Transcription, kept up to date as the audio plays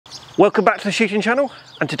Welcome back to the shooting channel,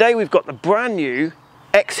 and today we've got the brand new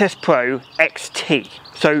XS Pro XT,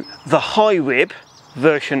 so the high rib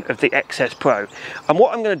version of the XS Pro. And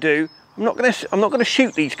what I'm going to do, I'm not going to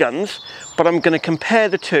shoot these guns, but I'm going to compare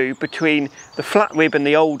the two between the flat rib and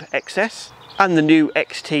the old XS and the new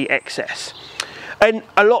XT XS. And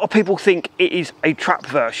a lot of people think it is a trap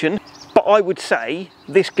version, but I would say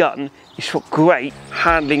this gun is a great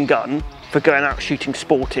handling gun for going out shooting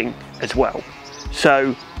sporting as well.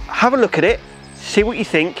 So have a look at it, see what you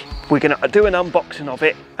think. We're going to do an unboxing of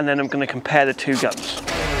it, and then I'm going to compare the two guns.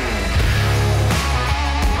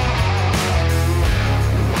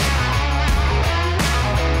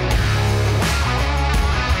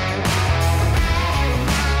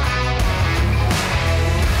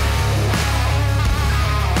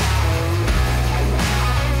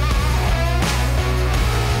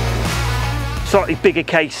 Slightly bigger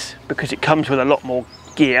case because it comes with a lot more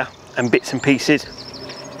gear and bits and pieces.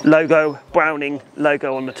 Logo, Browning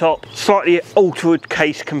logo on the top. Slightly altered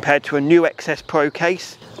case compared to a new XS Pro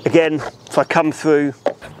case. Again, if I come through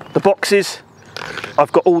the boxes,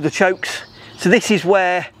 I've got all the chokes. So this is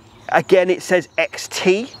where, again, it says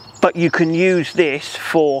XT, but you can use this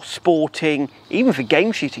for sporting, even for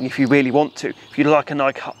game shooting if you really want to, if you like a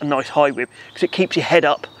nice high rib, because it keeps your head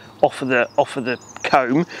up off of the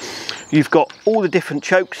comb. You've got all the different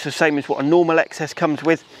chokes, the same as what a normal XS comes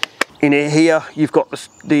with. In here, you've got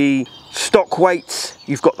the stock weights,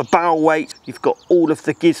 you've got the barrel weight, you've got all of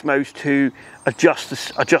the gizmos to adjust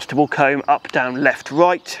the adjustable comb up, down, left,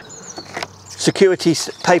 right. Security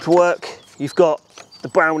paperwork, you've got the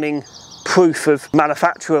Browning proof of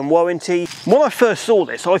manufacturer and warranty. When I first saw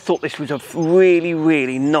this, I thought this was a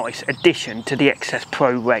really nice addition to the XS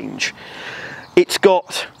Pro range. It's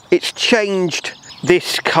changed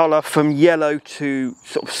this colour from yellow to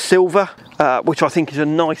sort of silver, which I think is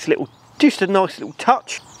just a nice little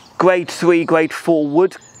touch. Grade 3, grade 4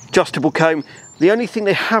 wood, adjustable comb. The only thing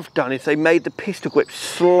they have done is they made the pistol grip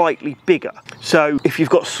slightly bigger. So if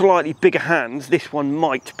you've got slightly bigger hands, this one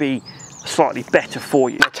might be slightly better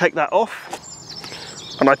for you. I take that off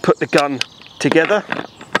and I put the gun together.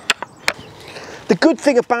 The good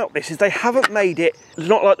thing about this is they haven't made it, it's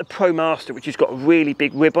not like the Pro Master, which has got a really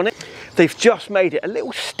big rib on it. They've just made it a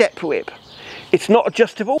little step rib. It's not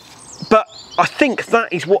adjustable, but I think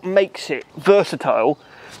that is what makes it versatile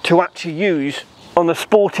to actually use on a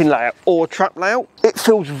sporting layout or a trap layout. It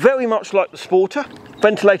feels very much like the Sporter.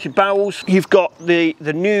 Ventilated barrels, you've got the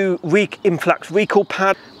new Inflax recoil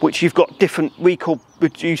pad, which you've got different recoil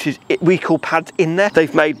pads in there.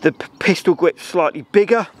 They've made the pistol grip slightly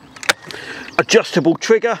bigger. Adjustable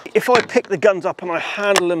trigger. If I pick the guns up and I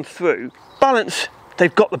handle them through, balance,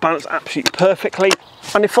 they've got the balance absolutely perfectly.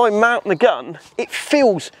 And if I mount the gun, it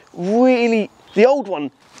feels really, the old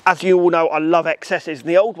one, as you all know, I love XSs, and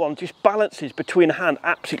the old one just balances between the hand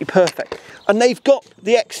absolutely perfect. And they've got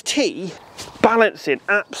the XT balancing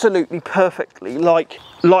absolutely perfectly like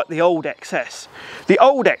the old XS. The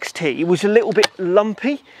old XT was a little bit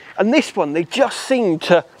lumpy, and this one, they just seem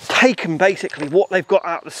to taken basically what they've got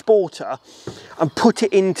out of the Sporter and put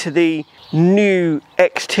it into the new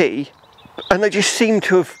XT, and they just seem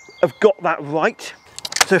to have got that right.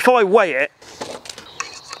 So if I weigh it,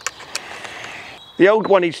 the old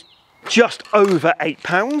one is just over 8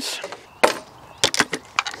 pounds.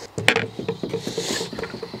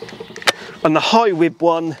 And the high rib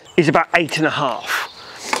one is about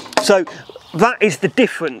 8.5. So that is the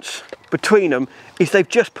difference between them, is they've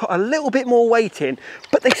just put a little bit more weight in,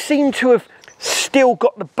 but they seem to have still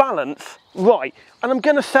got the balance right. And I'm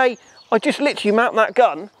gonna say, I just literally mount that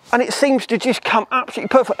gun and it seems to just come absolutely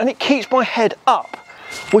perfect, and it keeps my head up,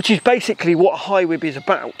 which is basically what a high rib is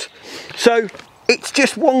about. So it's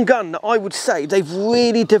just one gun that I would say they've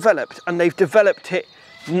really developed, and they've developed it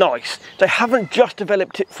nice. They haven't just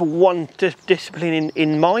developed it for one discipline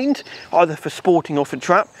in mind, either for sporting or for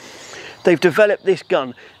trap. They've developed this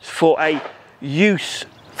gun for a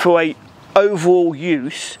overall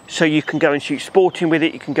use, so you can go and shoot sporting with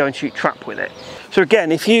it, you can go and shoot trap with it. So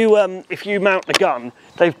again, if you mount the gun,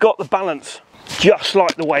 they've got the balance just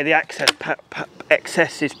like the way the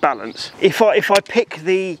XS is balanced. If I pick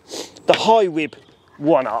the high rib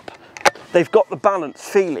one up, they've got the balance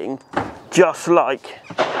feeling just like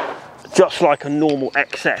a normal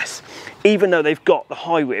XS, even though they've got the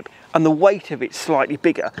high rib and the weight of it's slightly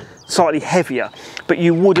bigger, slightly heavier, but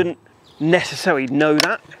you wouldn't necessarily know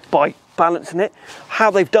that by balancing it.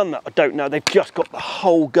 How they've done that, I don't know. They've just got the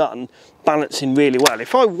whole gun balancing really well.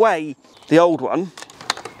 If I weigh the old one,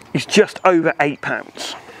 it's just over 8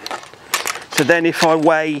 pounds. So then if I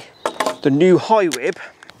weigh the new high rib,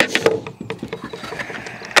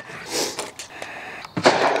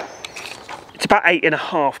 it's about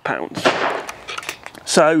 £8.50.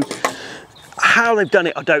 So how they've done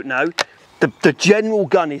it, I don't know. The general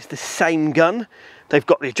gun is the same gun. They've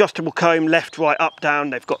got the adjustable comb, left, right, up,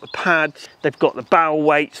 down. They've got the pads, they've got the barrel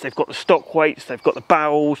weights, they've got the stock weights, they've got the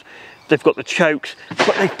barrels, they've got the chokes.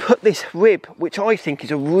 But they've put this rib, which I think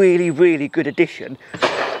is a really, really good addition.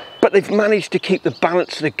 But they've managed to keep the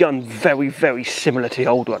balance of the gun very, very similar to the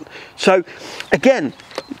old one. So again,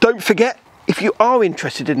 don't forget, if you are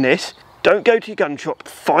interested in this, don't go to your gun shop,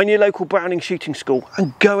 find your local Browning shooting school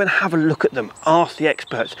and go and have a look at them, ask the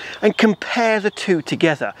experts and compare the two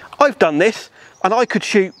together. I've done this and I could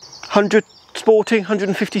shoot 100 sporting,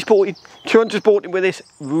 150 sporting, 200 sporting with this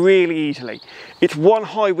really easily. It's one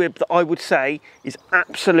high rib that I would say is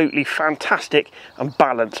absolutely fantastic and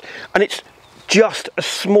balanced, and it's just a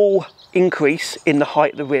small increase in the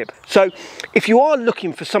height of the rib. So if you are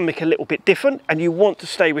looking for something a little bit different and you want to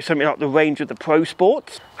stay with something like the range of the Pro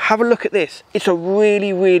Sports, have a look at this. It's a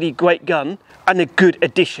really, really great gun and a good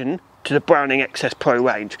addition to the Browning XS Pro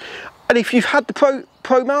range. And if you've had the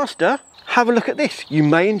Pro Master, have a look at this. You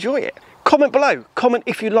may enjoy it. Comment below. Comment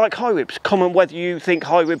if you like high ribs. Comment whether you think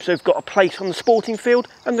high ribs have got a place on the sporting field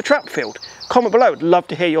and the trap field. Comment below. I'd love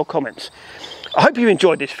to hear your comments. I hope you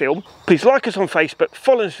enjoyed this film. Please like us on Facebook,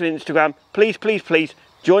 follow us on Instagram. Please, please, please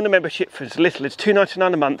join the membership for as little as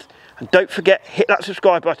 £2.99 a month. And don't forget, hit that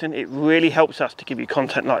subscribe button. It really helps us to give you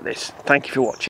content like this. Thank you for watching.